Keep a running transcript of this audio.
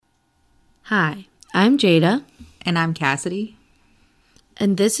Hi, I'm Jada. And I'm Cassidy.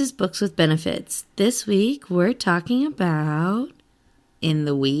 And this is Books with Benefits. This week we're talking about In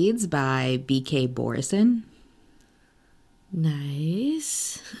the Weeds by B.K. Borison.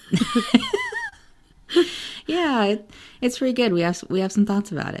 Nice. Yeah, it's pretty good. We have some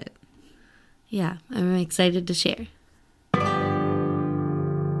thoughts about it. Yeah, I'm excited to share.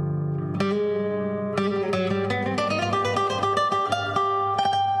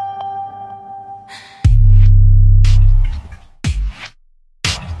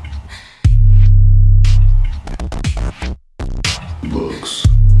 Books.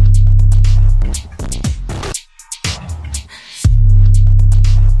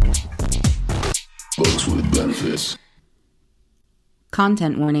 Books with Benefits.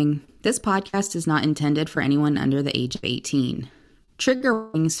 Content warning. This podcast is not intended for anyone under the age of 18. Trigger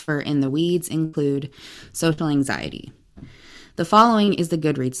warnings for In the Weeds include social anxiety. The following is the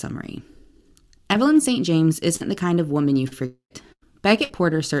Goodreads summary. Evelyn St. James isn't the kind of woman you forget. Beckett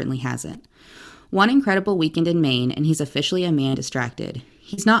Porter certainly hasn't. One incredible weekend in Maine, and he's officially a man distracted.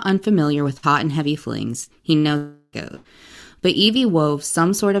 He's not unfamiliar with hot and heavy flings. He knows how it goes. But Evie wove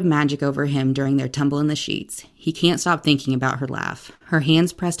some sort of magic over him during their tumble in the sheets. He can't stop thinking about her laugh. Her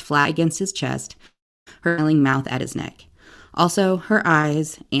hands pressed flat against his chest, her smiling mouth at his neck. Also, her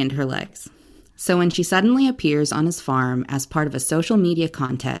eyes and her legs. So when she suddenly appears on his farm as part of a social media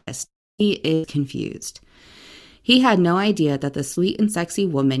contest, he is confused. He had no idea that the sweet and sexy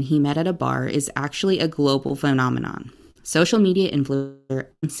woman he met at a bar is actually a global phenomenon. Social media influencer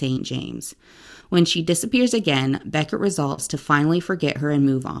St. James. When she disappears again, Beckett resolves to finally forget her and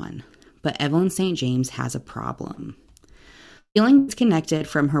move on. But Evelyn St. James has a problem. Feeling disconnected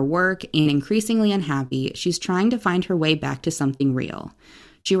from her work and increasingly unhappy, she's trying to find her way back to something real.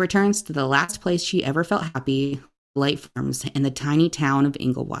 She returns to the last place she ever felt happy, Light Farms, in the tiny town of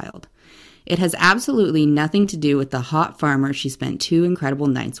Inglewild. It has absolutely nothing to do with the hot farmer she spent 2 incredible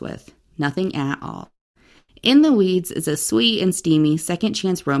nights with. Nothing at all. In the Weeds is a sweet and steamy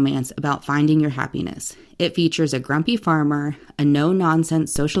second-chance romance about finding your happiness. It features a grumpy farmer, a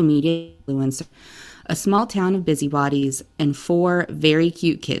no-nonsense social media influencer, a small town of busybodies, and 4 very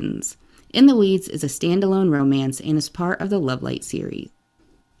cute kittens. In the Weeds is a standalone romance and is part of the Lovelight series.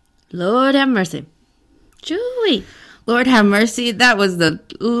 Lord have mercy. Julie. Lord have mercy, that was the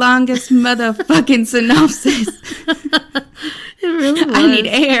longest motherfucking synopsis. It really was. I need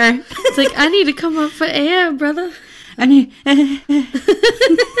air. It's like, I need to come up for air, brother. I need...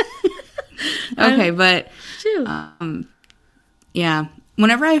 Okay, but... yeah.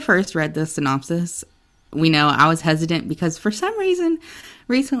 Whenever I first read the synopsis, we know I was hesitant because for some reason,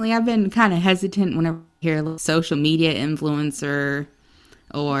 recently I've been kind of hesitant whenever I hear a social media influencer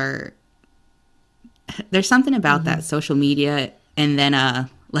or... There's something about that social media and then a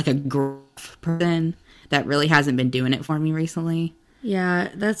growth person that really hasn't been doing it for me recently. Yeah,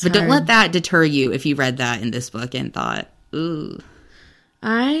 that's But hard. don't let that deter you if you read that in this book and thought, ooh.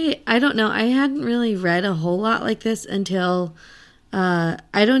 I don't know. I hadn't really read a whole lot like this until I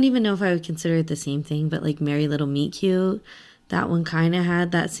don't even know if I would consider it the same thing, but like Merry Little Meet Cute, that one kind of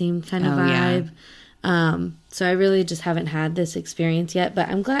had that same kind of vibe. Yeah. So I really just haven't had this experience yet, but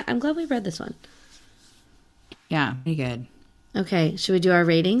I'm glad we read this one. Yeah, pretty good. Okay, should we do our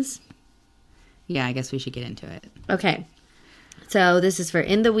ratings? Yeah, I guess we should get into it. Okay. So this is for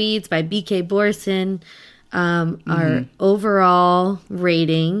In the Weeds by B.K. Borison. Our overall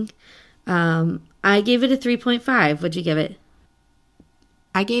rating, I gave it a 3.5. What'd you give it?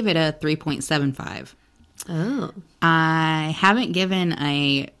 I gave it a 3.75. Oh. I haven't given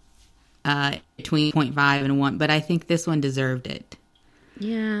a between 0.5 and 1, but I think this one deserved it.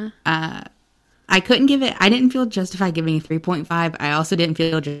 Yeah. I couldn't give it, I didn't feel justified giving a 3.5. I also didn't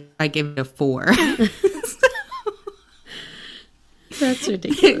feel justified giving it a 4. That's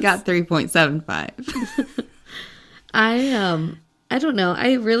ridiculous. It got 3.75. I don't know.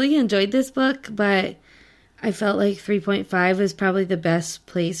 I really enjoyed this book, but I felt like 3.5 was probably the best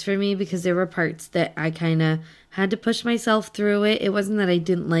place for me because there were parts that I kind of had to push myself through it. It wasn't that I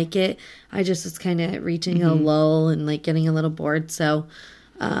didn't like it. I just was kind of reaching a lull and like getting a little bored. So,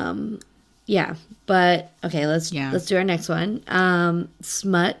 yeah. But okay, let's do our next one.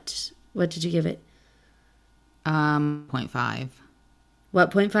 Smut. What did you give it? 0.5.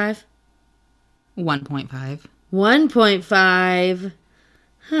 What, 0.5? 1.5. 1.5.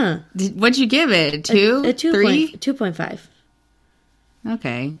 Huh. What'd you give it? 2? A 2 3? 2.5.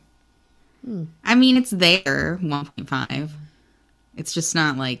 Okay. I mean, it's there, 1.5. It's just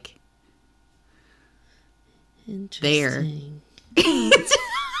not like there. Interesting.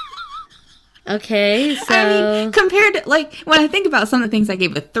 Okay, so I mean, compared to, like, when I think about some of the things I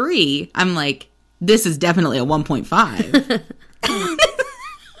gave a 3, I'm like, this is definitely a 1.5.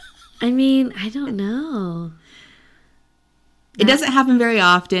 I mean, I don't know. It doesn't happen very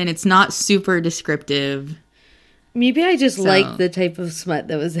often. It's not super descriptive. Maybe I just liked the type of smut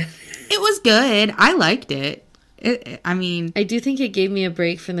that was in it. It was good. I liked it. I do think it gave me a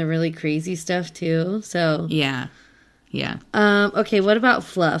break from the really crazy stuff too. So yeah. Okay, what about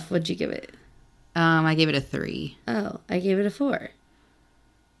fluff? What'd you give it? I gave it a 3. Oh, I gave it a 4.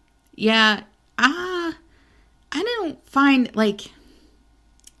 Yeah. I don't find, like,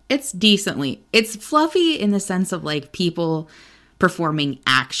 it's fluffy in the sense of, like, people performing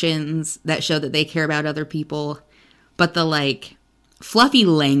actions that show that they care about other people, but the, like, fluffy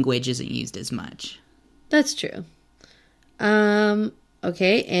language isn't used as much. That's true.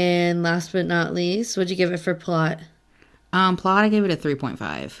 Okay, and last but not least, what'd you give it for plot? Plot, I gave it a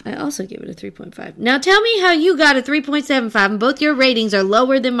 3.5. I also gave it a 3.5. Now tell me how you got a 3.75 and both your ratings are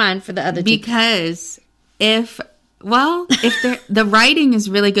lower than mine for the other two. Because if the writing is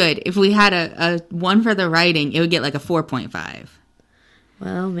really good. If we had a 1 for the writing, it would get like a 4.5.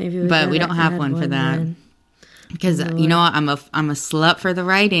 Well, maybe but we don't have one for that. Then. Because you know what? I'm a slut for the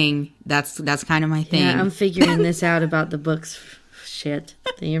writing. That's kind of my thing. Yeah, I'm figuring this out about the books shit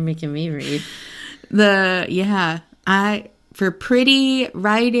that you're making me read. For pretty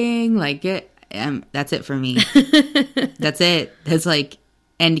writing, like that's it for me. That's it. That's like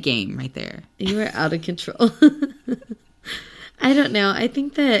end game right there. You are out of control. I don't know. I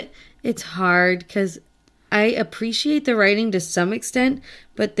think that it's hard because I appreciate the writing to some extent,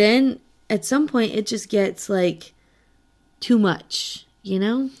 but then at some point it just gets like too much, you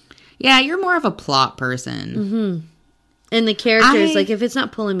know? Yeah, you're more of a plot person. Mm-hmm. And the characters, like if it's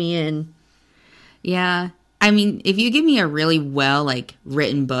not pulling me in. Yeah. I mean, if you give me a really well, like,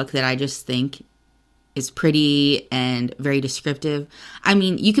 written book that I just think is pretty and very descriptive, I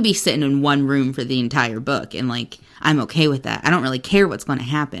mean, you could be sitting in one room for the entire book, and, like, I'm okay with that. I don't really care what's going to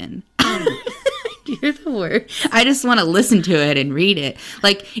happen. You're the worst. I just want to listen to it and read it.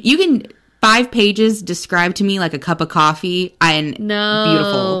 Like, you can 5 pages describe to me like a cup of coffee, and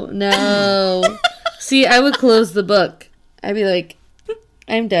beautiful. No. See, I would close the book. I'd be like,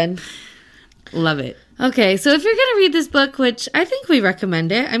 I'm done. Love it. Okay, so if you're going to read this book, which I think we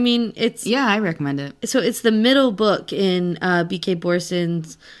recommend it. I mean, it's... Yeah, I recommend it. So it's the middle book in B.K.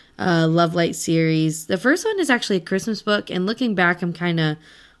 Borison's Love Light series. The first one is actually a Christmas book, and looking back, I'm kind of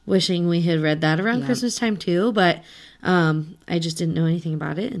wishing we had read that around Christmas time too, but I just didn't know anything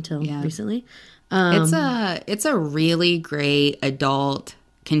about it until recently. It's a really great adult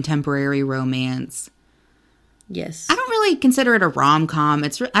contemporary romance. Yes. I don't really consider it a rom-com.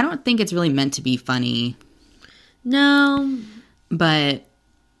 I don't think it's really meant to be funny. No. But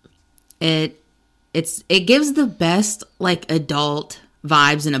it gives the best, like, adult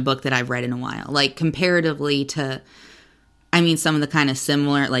vibes in a book that I've read in a while. Like, comparatively to, I mean, some of the kind of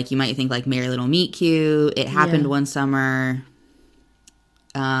similar, like, you might think, like, Merry Little Meet Cute, It Happened One Summer,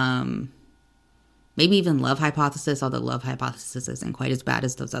 maybe even Love Hypothesis, although Love Hypothesis isn't quite as bad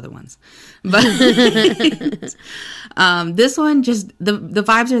as those other ones. But this one, just the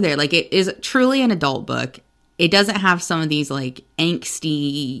vibes are there. Like, it is truly an adult book. It doesn't have some of these, like,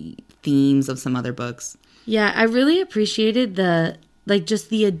 angsty themes of some other books. Yeah, I really appreciated just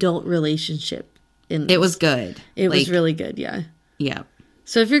the adult relationship in this. It was good. It was really good, yeah. Yeah.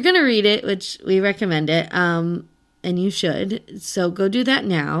 So if you're going to read it, which we recommend it, and you should. So go do that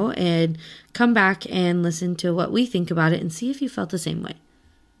now and come back and listen to what we think about it and see if you felt the same way.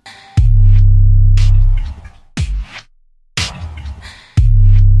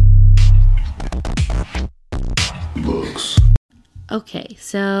 Books. Okay,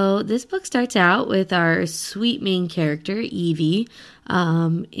 so this book starts out with our sweet main character, Evie,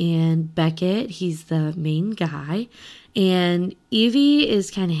 and Beckett. He's the main guy. And Evie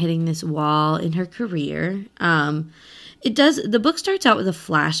is kind of hitting this wall in her career. The book starts out with a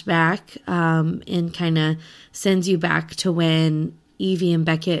flashback, and kind of sends you back to when Evie and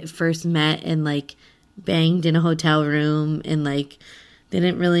Beckett first met and, like, banged in a hotel room and, like, they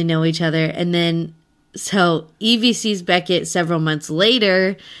didn't really know each other. And then, so Evie sees Beckett several months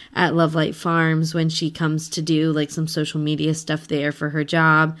later at Lovelight Farms when she comes to do, like, some social media stuff there for her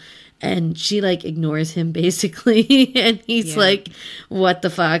job. And she, like, ignores him, basically. And he's like, what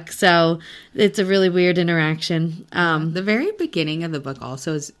the fuck? So it's a really weird interaction. The very beginning of the book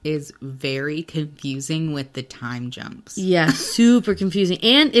also is very confusing with the time jumps. Yeah, super confusing.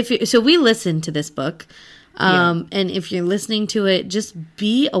 And so we listened to this book. And if you're listening to it, just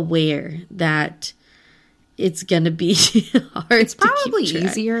be aware that it's going to be hard. It's probably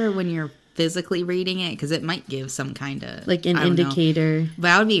easier when you're physically reading it because it might give some kind of like an indicator.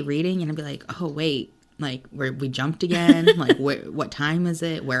 But I would be reading and I'd be like, oh wait, like we jumped again. Like what time is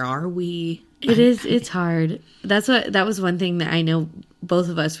it? Where are we? It's hard. That was one thing that I know both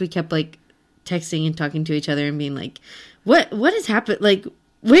of us, we kept like texting and talking to each other and being like, what has happened? Like,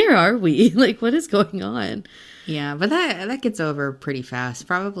 where are we? Like, what is going on? Yeah, but that gets over pretty fast.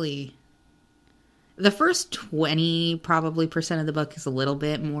 Probably the first 20% of the book is a little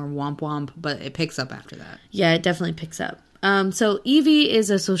bit more womp womp, but it picks up after that. Yeah, it definitely picks up. So Evie is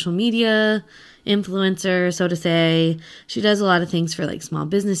a social media influencer, so to say. She does a lot of things for like small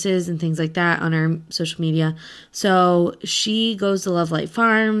businesses and things like that on her social media. So she goes to Love Light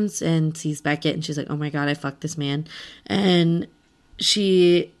Farms and sees Beckett and she's like, oh my God, I fucked this man. And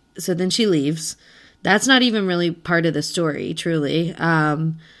then she leaves. That's not even really part of the story, truly.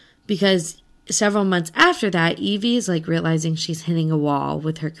 Because several months after that, Evie is like realizing she's hitting a wall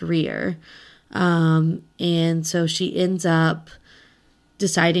with her career. And so she ends up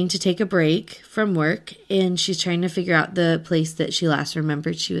deciding to take a break from work, and she's trying to figure out the place that she last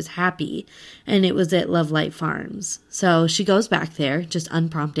remembered she was happy, and it was at Love Light Farms. So she goes back there, just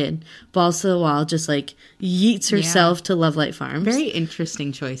unprompted, balls to the wall, just like yeets herself to Love Light Farms. Very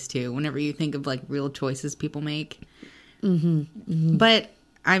interesting choice too, whenever you think of like real choices people make. But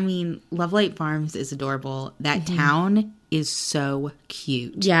I mean, Love Light Farms is adorable. That town is so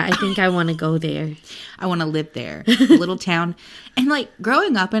cute. Yeah, I think I want to go there. I want to live there. A little town. And like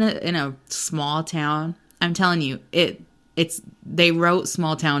growing up in a small town, I'm telling you, they wrote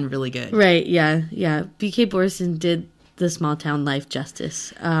small town really good. Right, yeah. BK Borison did the small town life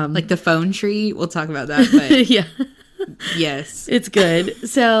justice. Like the phone tree, we'll talk about that, but yeah. Yes. It's good.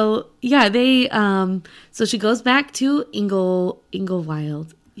 So, yeah, so she goes back to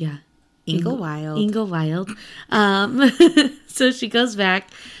Inglewild. Yeah. Inglewild. So she goes back.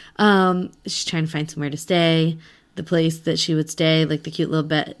 She's trying to find somewhere to stay. The place that she would stay, like the cute little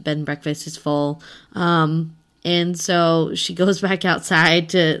bed and breakfast, is full. And so she goes back outside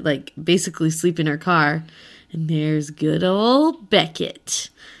to like basically sleep in her car. And there's good old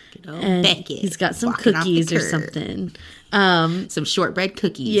Beckett. Beckett. He's got some cookies or something. Some shortbread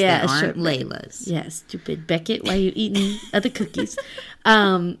cookies that aren't Layla's. Yeah, stupid Beckett. Why are you eating other cookies?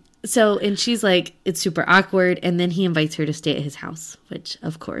 So, and she's like, it's super awkward. And then he invites her to stay at his house, which,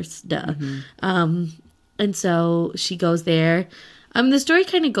 of course, duh. And so she goes there. The story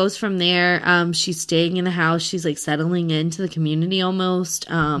kind of goes from there. She's staying in the house. She's like settling into the community almost.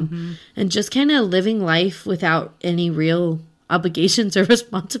 And just kind of living life without any real obligations or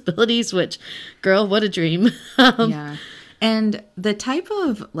responsibilities, which, girl, what a dream. Yeah. And the type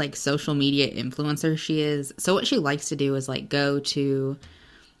of like social media influencer she is, so what she likes to do is like go to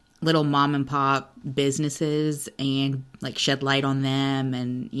little mom and pop businesses and like shed light on them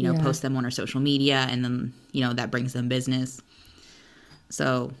and, post them on her social media, and then, that brings them business.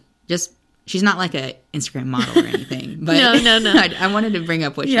 So just, she's not like a Instagram model or anything, but no. I wanted to bring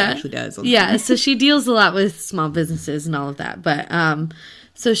up what she actually does. Yeah. So she deals a lot with small businesses and all of that. But,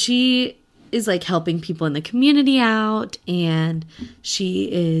 so she is like helping people in the community out, and she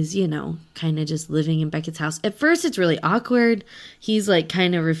is, kind of just living in Beckett's house. At first it's really awkward. He's like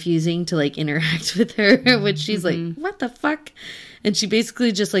kind of refusing to like interact with her, which she's like, what the fuck? And she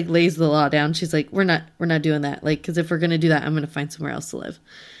basically just like lays the law down. She's like, we're not doing that. Like, cause if we're going to do that, I'm going to find somewhere else to live.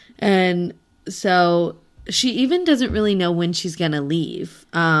 And so she even doesn't really know when she's going to leave.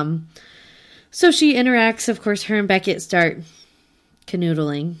 So she interacts, of course, her and Beckett start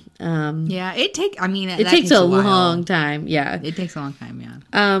canoodling. It takes a long time. Yeah. It takes a long time,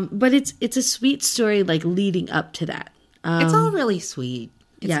 yeah. But it's a sweet story like leading up to that. It's all really sweet.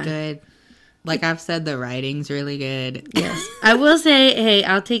 It's good. Like I've said, the writing's really good. Yes. I will say, hey,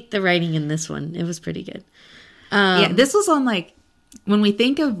 I'll take the writing in this one. It was pretty good. This was on like, when we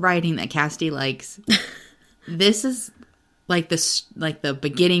think of writing that Cassidy likes, this is like the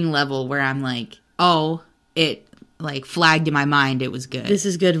beginning level where I'm like, oh, it like flagged in my mind it was good. This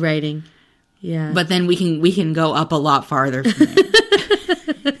is good writing. Yeah. But then we can go up a lot farther from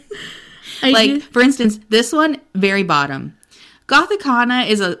there. For instance, this one, very bottom. Gothicana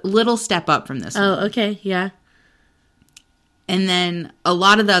is a little step up from this one. Oh, okay. Yeah. And then a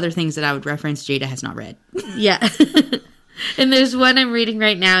lot of the other things that I would reference, Jada has not read. Yeah. And there's one I'm reading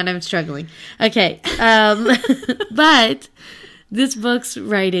right now and I'm struggling. Okay. But this book's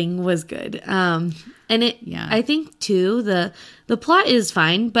writing was good. And I think too, the plot is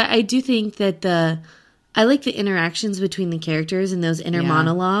fine, but I do think that I like the interactions between the characters and those inner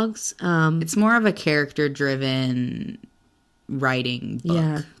monologues. It's more of a character driven writing book.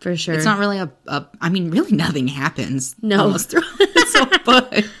 Yeah, for sure. It's not really really nothing happens. No. Almost throughout this whole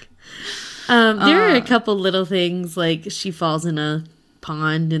book. There are a couple little things, like she falls in a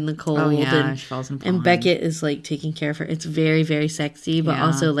pond in the cold. Oh, yeah, and, she falls in a pond. And Beckett is, like, taking care of her. It's very, very sexy, but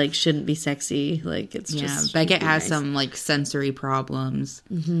also, like, shouldn't be sexy. Like, it's just... Beckett has some, like, sensory problems.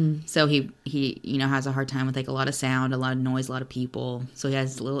 Mm-hmm. So he, you know, has a hard time with, like, a lot of sound, a lot of noise, a lot of people. So he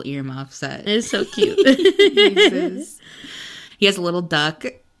has little earmuffs that... It's so cute. He has a little duck.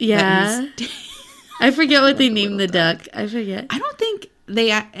 Yeah. I forget what they named the duck. I forget. I don't think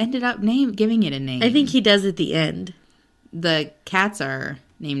they ended up giving it a name. I think he does at the end. The cats are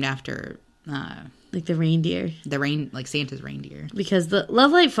named after... like the reindeer. Like Santa's reindeer. Because the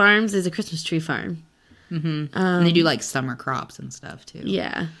Lovelight Farms is a Christmas tree farm. Mm-hmm. And they do, like, summer crops and stuff, too.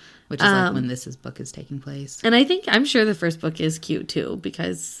 Yeah. Which is, like, when this book is taking place. And I'm sure the first book is cute, too,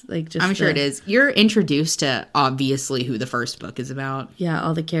 because, like, just... I'm sure it is. You're introduced to, obviously, who the first book is about. Yeah,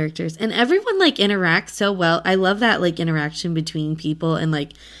 all the characters. And everyone, like, interacts so well. I love that, like, interaction between people and,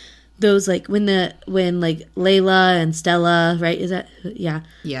 like, those, like, when like Layla and Stella, right? Is that... Yeah.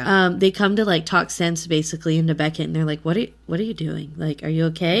 Yeah. They come to, like, talk sense, basically, into Beckett, and they're like, what are you doing? Like, are you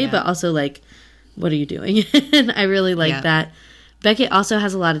okay? Yeah. But also, like, what are you doing? And I really like that. Beckett also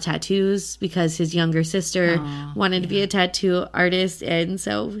has a lot of tattoos because his younger sister wanted to be a tattoo artist, and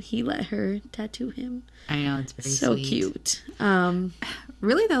so he let her tattoo him. I know, it's very so sweet. Cute.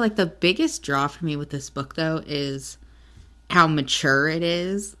 Really, though, like, the biggest draw for me with this book, though, is how mature it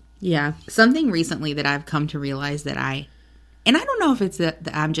is. Yeah. Something recently that I've come to realize that and I don't know if it's that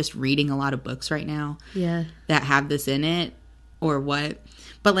I'm just reading a lot of books right now that have this in it or what,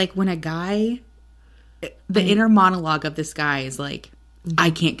 but, like, when a guy... The inner monologue of this guy is like, I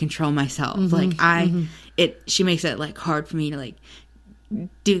can't control myself. Like she makes it, like, hard for me to, like,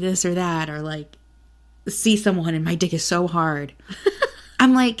 do this or that, or, like, see someone and my dick is so hard.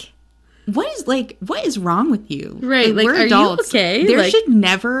 I'm like, what is wrong with you? Right. Like, we're are adults. You okay? There like, should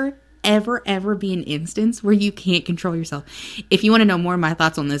never, ever be an instance where you can't control yourself. If you want to know more of my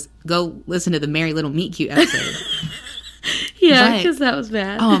thoughts on this, go listen to the Merry Little Meet Cute episode. Yeah, because that was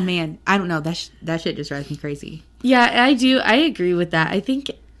bad. Oh, man. I don't know. That shit just drives me crazy. Yeah, I do. I agree with that. I think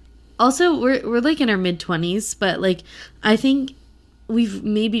also we're like in our mid-20s, but, like, I think we've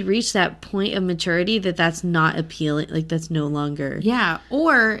maybe reached that point of maturity that's not appealing. Like, that's no longer. Yeah.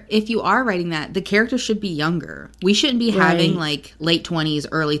 Or if you are writing that, the character should be younger. We shouldn't be having, like, late 20s,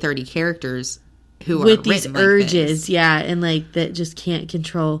 early 30 characters who with are these written urges. Like this. Yeah. And, like, that just can't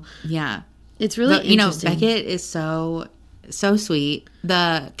control. Yeah. It's really but, you know, interesting. Beckett is so sweet.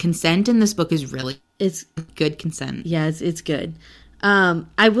 The consent in this book is really good consent. Yeah, it's good.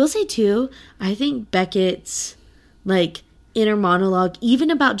 I will say, too, I think Beckett's, like, inner monologue,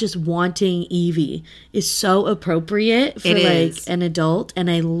 even about just wanting Evie, is so appropriate for, like, an adult, and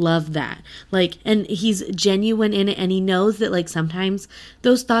I love that. Like, and he's genuine in it, and he knows that, like, sometimes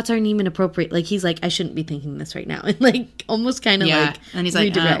those thoughts aren't even appropriate. Like, he's like, I shouldn't be thinking this right now, and, like, almost kind of, like, and he's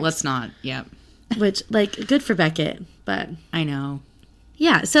like, let's not. Yep. Which, like, good for Beckett, but I know.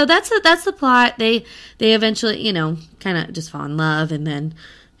 Yeah, so that's the plot. They eventually, you know, kind of just fall in love, and then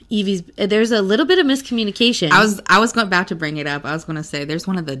there's a little bit of miscommunication. I was about to bring it up. I was going to say there's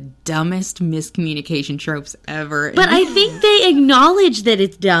one of the dumbest miscommunication tropes ever. But I think they acknowledge that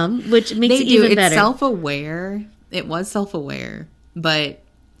it's dumb, which makes it even better. It's self-aware. It was self-aware, but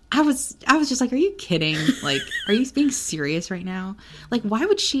I was just like, are you kidding? Like, are you being serious right now? Like, why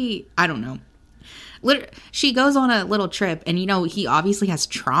would she? I don't know. She goes on a little trip, and, you know, he obviously has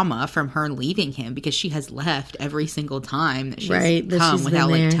trauma from her leaving him because she has left every single time that she's come without,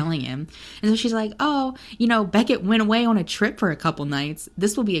 like, telling him. And so she's like, oh, you know, Beckett went away on a trip for a couple nights.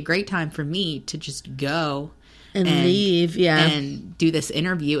 This will be a great time for me to just go and leave, and do this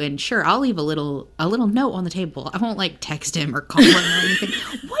interview. And sure, I'll leave a little note on the table. I won't, like, text him or call him or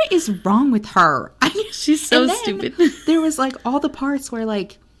anything. What is wrong with her? She's so stupid. There was, like, all the parts where,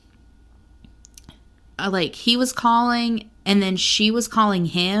 like, he was calling, and then she was calling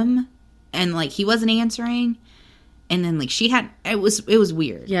him, and, like, he wasn't answering, and then, like, it was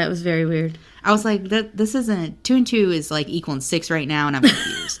weird. Yeah, it was very weird. I was like, this isn't 2 and 2 is, like, equaling 6 right now, and I'm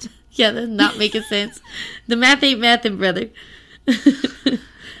confused. Yeah, that's not making sense. The math ain't mathin', brother.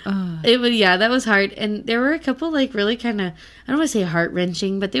 That was hard, and there were a couple, like, really kind of, I don't want to say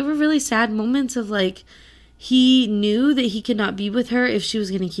heart-wrenching, but they were really sad moments of, like, he knew that he could not be with her if she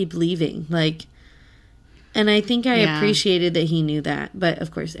was going to keep leaving, like. And I think I appreciated that he knew that. But, of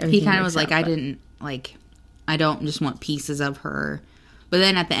course, everything he kind of was like, I don't just want pieces of her. But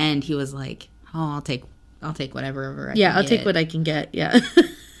then at the end, he was like, oh, I'll take whatever of her I can I'll get. take what I can get. Yeah.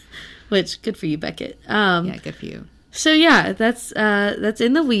 Which, good for you, Beckett. Yeah, good for you. So, yeah, that's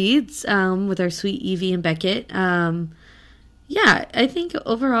In the Weeds with our sweet Evie and Beckett. Yeah, I think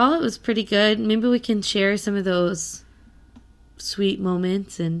overall it was pretty good. Maybe we can share some of those sweet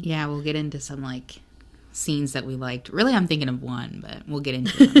moments. And Yeah, we'll get into some, like, scenes that we liked. Really, I'm thinking of one, but we'll get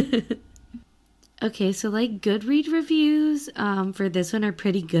into them. Okay, so like Goodread reviews for this one are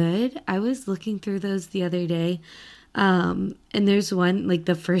pretty good. I was looking through those the other day. And there's one, like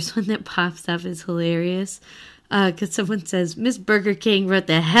the first one that pops up is hilarious. Because someone says, Miss Burger King wrote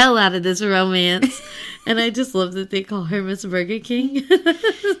the hell out of this romance. And I just love that they call her Miss Burger King.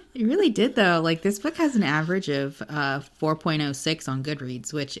 It really did, though. Like, this book has an average of 4.06 on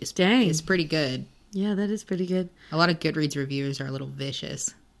Goodreads, which is pretty good. Yeah, that is pretty good. A lot of Goodreads reviewers are a little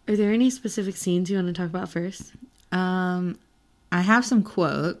vicious. Are there any specific scenes you want to talk about first? I have some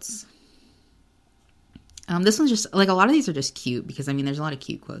quotes. This one's just, like, a lot of these are just cute because, I mean, there's a lot of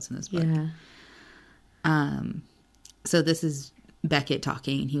cute quotes in this book. Yeah. So this is Beckett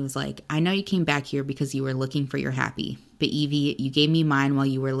talking, and he was like, I know you came back here because you were looking for your happy, but Evie, you gave me mine while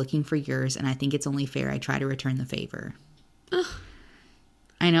you were looking for yours, and I think it's only fair I try to return the favor. Ugh.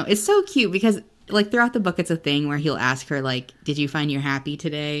 I know. It's so cute because, like, throughout the book, it's a thing where he'll ask her, like, did you find your happy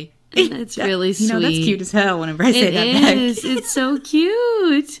today? It's really sweet. You know, that's cute as hell whenever I say that back. It is. It's so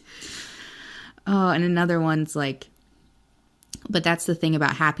cute. Oh, and another one's like, but that's the thing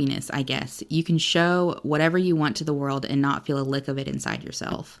about happiness, I guess. You can show whatever you want to the world and not feel a lick of it inside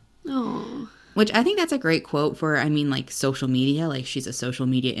yourself. Oh. Which I think that's a great quote for, I mean, like, social media. Like, she's a social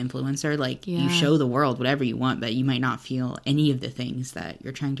media influencer. Like, You show the world whatever you want, but you might not feel any of the things that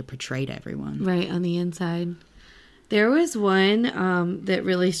you're trying to portray to everyone. Right, on the inside. There was one that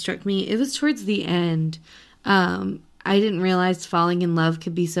really struck me. It was towards the end. I didn't realize falling in love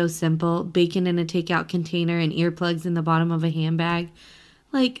could be so simple. Bacon in a takeout container and earplugs in the bottom of a handbag.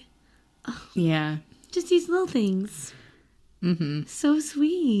 Like, yeah. Just these little things. Mm-hmm. So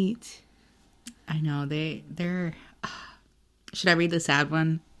sweet. I know. They're... Should I read the sad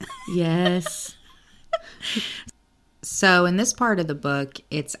one? Yes. So in this part of the book,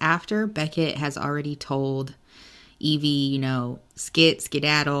 it's after Beckett has already told Evie, you know,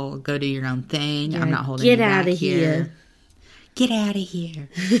 skedaddle, go do your own thing. Yeah, I'm not holding you back here. Get out of here.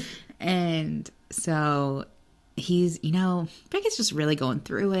 And so he's, you know, Beckett's just really going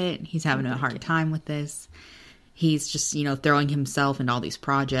through it. He's having a hard time with this. He's just, you know, throwing himself into all these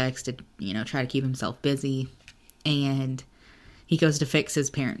projects to, you know, try to keep himself busy. And he goes to fix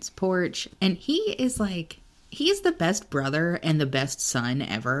his parents' porch. And he is like, he's the best brother and the best son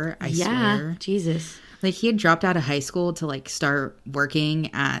ever, I swear. Jesus. Like, he had dropped out of high school to, like, start working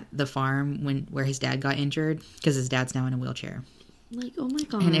at the farm where his dad got injured because his dad's now in a wheelchair. Like, oh my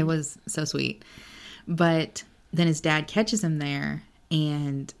God. And it was so sweet. But then his dad catches him there,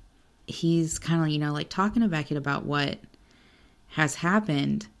 and he's kind of, you know, like, talking to Beckett about what has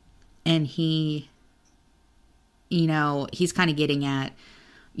happened. And he, you know, he's kind of getting at,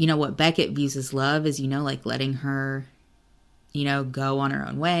 you know, what Beckett views as love is, you know, like, letting her, you know, go on her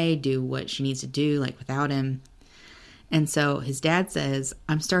own way, do what she needs to do, like, without him. And so his dad says,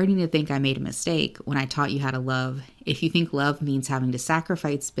 I'm starting to think I made a mistake when I taught you how to love. If you think love means having to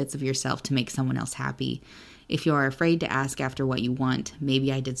sacrifice bits of yourself to make someone else happy, if you are afraid to ask after what you want,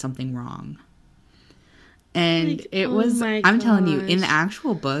 maybe I did something wrong. And like, it oh was, I'm telling you, in the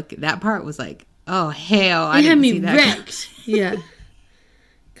actual book, that part was like, oh, hell, I didn't see that. It had me wrecked. Yeah.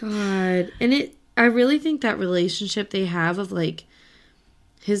 God. And I really think that relationship they have of, like,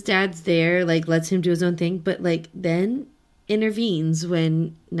 his dad's there, like, lets him do his own thing, but, like, then intervenes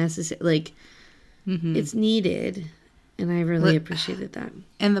when necessary. Like, it's needed. And I really appreciated that.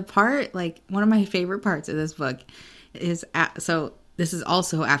 And the part, like, one of my favorite parts of this book is, so this is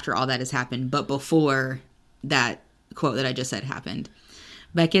also after all that has happened, but before that quote that I just said happened.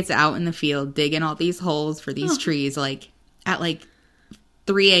 Beckett's out in the field digging all these holes for these trees, like, at, like,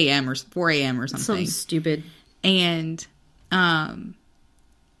 3 a.m. or 4 a.m. or something. Something stupid. And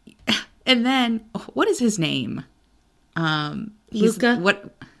then, what is his name? Luca?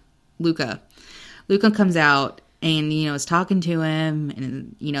 Luca. Luca comes out and, you know, is talking to him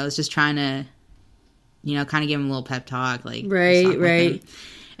and, you know, is just trying to, you know, kind of give him a little pep talk. Like, right.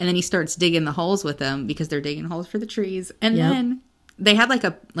 And then he starts digging the holes with them because they're digging holes for the trees. And then they had like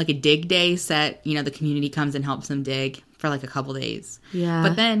a dig day set. You know, the community comes and helps them dig for like a couple days. Yeah.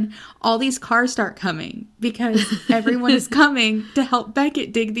 But then all these cars start coming because everyone is coming to help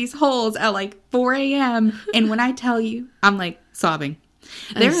Beckett dig these holes at like 4 a.m. And when I tell you, I'm like sobbing.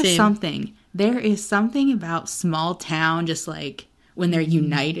 There is something about small town, just like when they're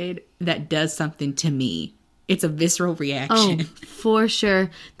united, that does something to me. It's a visceral reaction. Oh, for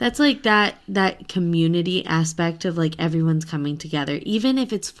sure. That's like that community aspect of like everyone's coming together. Even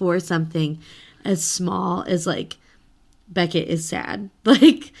if it's for something as small as like Beckett is sad.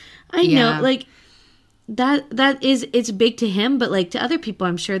 Like, I Yeah. know, like, that is, it's big to him, but, like, to other people,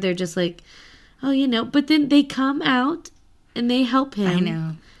 I'm sure they're just like, oh, you know, but then they come out and they help him. I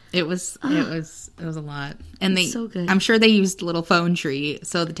know. It was a lot. And they, so good. I'm sure they used a little phone tree.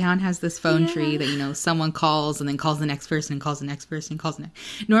 So the town has this phone tree that, you know, someone calls and then calls the next person and calls the next person and calls the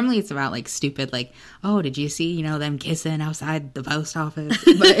next. Normally it's about like stupid, like, oh, did you see, you know, them kissing outside the post office?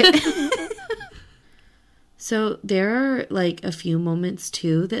 But So there are, like, a few moments,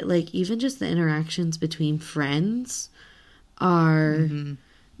 too, that, like, even just the interactions between friends are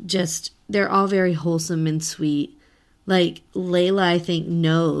just, they're all very wholesome and sweet. Like, Layla, I think,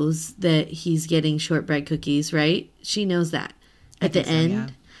 knows that he's getting shortbread cookies, right? She knows that at the end. yeah.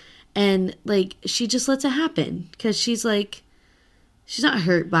 And, like, she just lets it happen because she's, like, she's not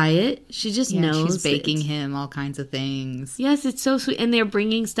hurt by it. She just knows. She's baking him all kinds of things. Yes, it's so sweet. And they're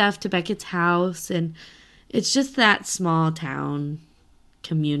bringing stuff to Beckett's house. And it's just that small town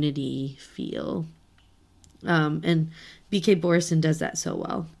community feel. And BK Borison does that so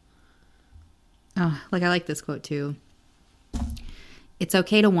well. Oh, like I like this quote too. It's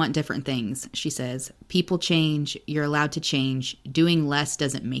okay to want different things, she says. People change. You're allowed to change. Doing less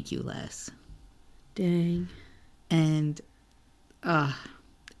doesn't make you less. Dang. And, and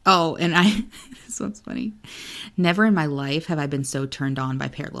this one's funny. Never in my life have I been so turned on by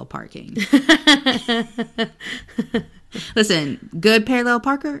parallel parking. Listen, good parallel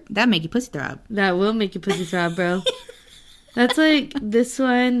parker, that make you pussy throb. That will make you pussy throb, bro. That's like this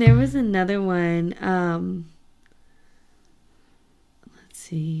one. There was another one. Let's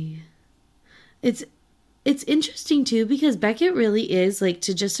see. It's interesting too because Beckett really is, like,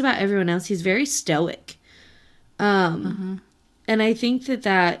 to just about everyone else, he's very stoic. And I think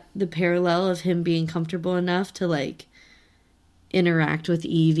that the parallel of him being comfortable enough to, like, interact with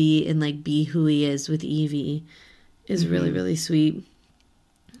Evie and, like, be who he is with Evie is really, really sweet.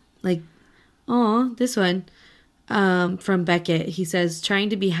 Like, this one. From Beckett, he says, trying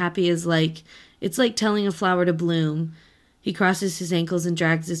to be happy is like, it's like telling a flower to bloom. He crosses his ankles and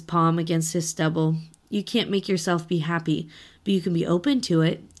drags his palm against his stubble. You can't make yourself be happy, but you can be open to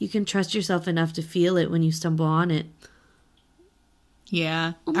it. You can trust yourself enough to feel it when you stumble on it.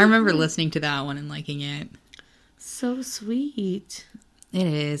 Yeah. I remember listening to that one and liking it. So sweet. It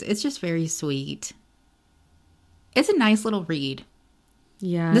is. It's just very sweet. It's a nice little read.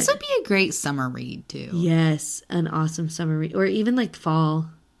 Yeah. This would be a great summer read, too. Yes, an awesome summer read. Or even, like,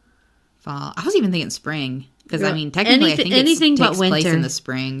 fall. Fall. I was even thinking spring. Because, I mean, anything- technically, I think anything it but takes place winter. in the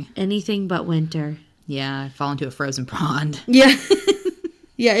spring. Anything but winter. Yeah, I fall into a frozen pond. Yeah.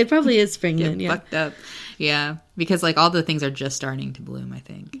 Yeah, it probably is spring then, Get yeah. fucked up. Yeah, because, like, all the things are just starting to bloom, I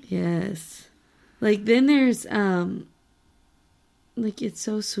think. Yes. Like, then there's, like, it's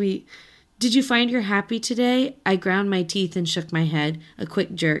so sweet. Did you find her happy today? I ground my teeth and shook my head. A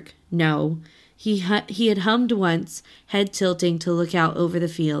quick jerk. No. He had hummed once, head tilting to look out over the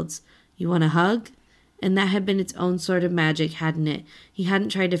fields. You want a hug? And that had been its own sort of magic, hadn't it? He hadn't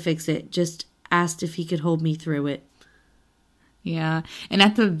tried to fix it, just asked if he could hold me through it. Yeah, and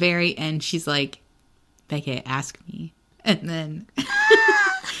at the very end, she's like, Beckett, ask me. And then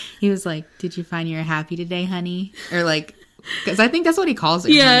he was like, did you find you're happy today, honey? Or like, because I think that's what he calls her.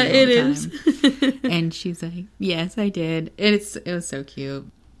 Yeah, honey all it the is. time. And she's like, yes, I did. It was so cute.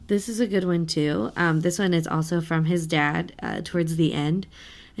 This is a good one, too. This one is also from his dad towards the end.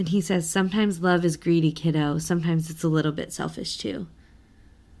 And he says, sometimes love is greedy, kiddo. Sometimes it's a little bit selfish, too.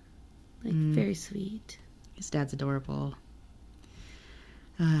 Like, very sweet. His dad's adorable.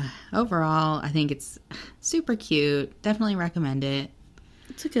 Overall, I think it's super cute. Definitely recommend it.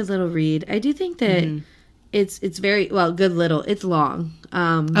 It's a good little read. I do think that it's very, well, good little. It's long.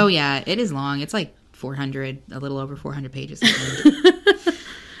 Oh, yeah. It is long. It's like 400, a little over 400 pages. I think.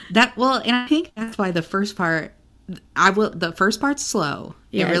 And I think that's why the first part, the first part's slow.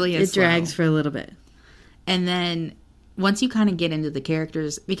 Yeah, it really is It drags slow. for a little bit. And then once you kind of get into the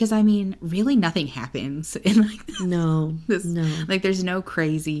characters, because I mean, really nothing happens in like No. this. No. Like there's no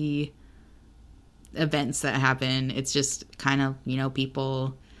crazy events that happen. It's just kind of, you know,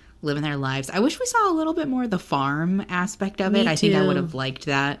 people living their lives. I wish we saw a little bit more of the farm aspect of it. Me I think I too. would have liked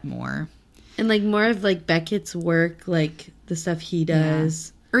that more. And, like, more of, like, Beckett's work, like, the stuff he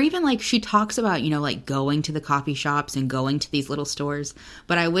does. Or even like she talks about, you know, like going to the coffee shops and going to these little stores.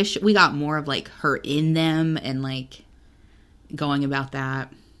 But I wish we got more of like her in them and like going about that.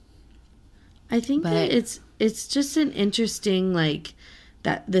 I think that it's just an interesting, like,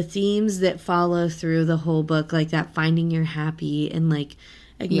 that the themes that follow through the whole book, like that finding you're happy and, like,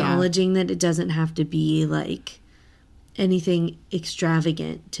 acknowledging that it doesn't have to be, like, anything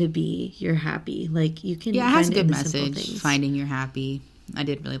extravagant to be your happy. Like, you can Yeah, it has a find good in the simple message, things. finding your happy. I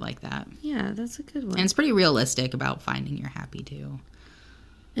did really like that. Yeah, that's a good one. And it's pretty realistic about finding your happy, too.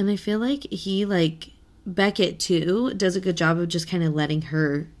 And I feel like he, like, Beckett, too, does a good job of just kind of letting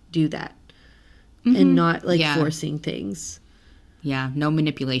her do that. And not, like, forcing things. Yeah, no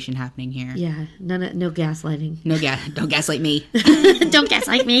manipulation happening here. Yeah, no gaslighting. Don't gaslight me. Don't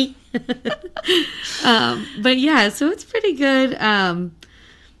gaslight me. But yeah, so it's pretty good.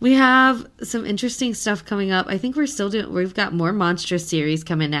 We have some interesting stuff coming up. I think we've got more Monstrous series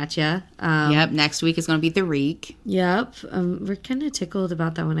coming at you. Yep, next week is going to be The Reek. Yep. We're kind of tickled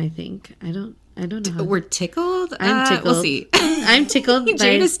about that one, I think. I don't know how. We're tickled? I'm tickled. We'll see. I'm tickled.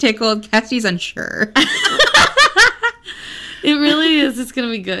 Jade is tickled. Cassie's unsure. It really is. It's going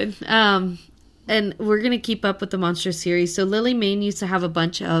to be good. And we're going to keep up with the Monster series. So Lily Main used to have a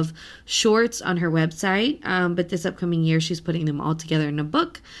bunch of shorts on her website. But this upcoming year, she's putting them all together in a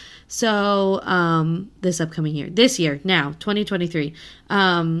book. So this year, now, 2023.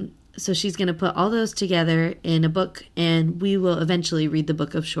 So she's going to put all those together in a book. And we will eventually read the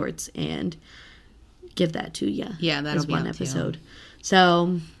book of shorts and give that to you. Yeah, that'll be one episode.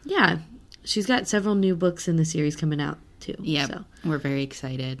 So, yeah. She's got several new books in the series coming out, too. Yeah, so. We're very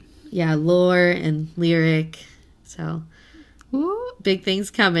excited. Yeah, lore and lyric. So, big things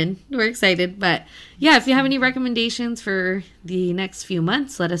coming. We're excited. But, yeah, if you have any recommendations for the next few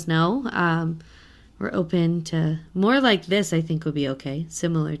months, let us know. We're open to more like this, I think would be okay.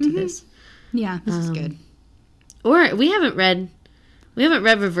 Similar to this. Yeah, this is good. Or we haven't read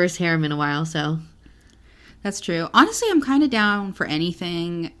Reverse Harem in a while, so. That's true. Honestly, I'm kind of down for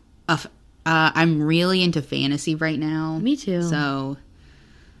anything. I'm really into fantasy right now. Me too. So,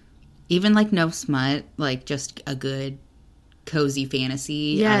 even like no smut, like just a good cozy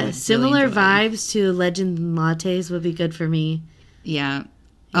fantasy. Yeah, similar vibes to Legends and Lattes would be good for me. Yeah.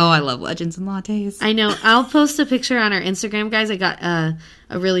 Oh, I love Legends and Lattes. I know. I'll post a picture on our Instagram, guys. I got a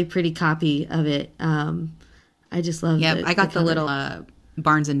really pretty copy of it. I just love it. Yeah, I got the little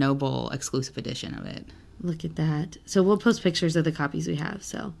Barnes & Noble exclusive edition of it. Look at that. So we'll post pictures of the copies we have,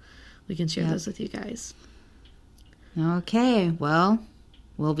 so we can share those with you guys. Okay, well,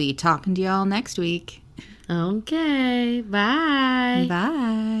 we'll be talking to y'all next week. Okay, bye.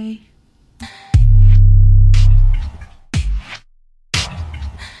 Bye.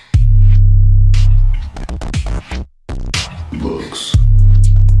 Books.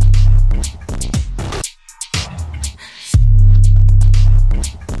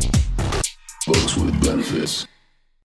 Books with benefits.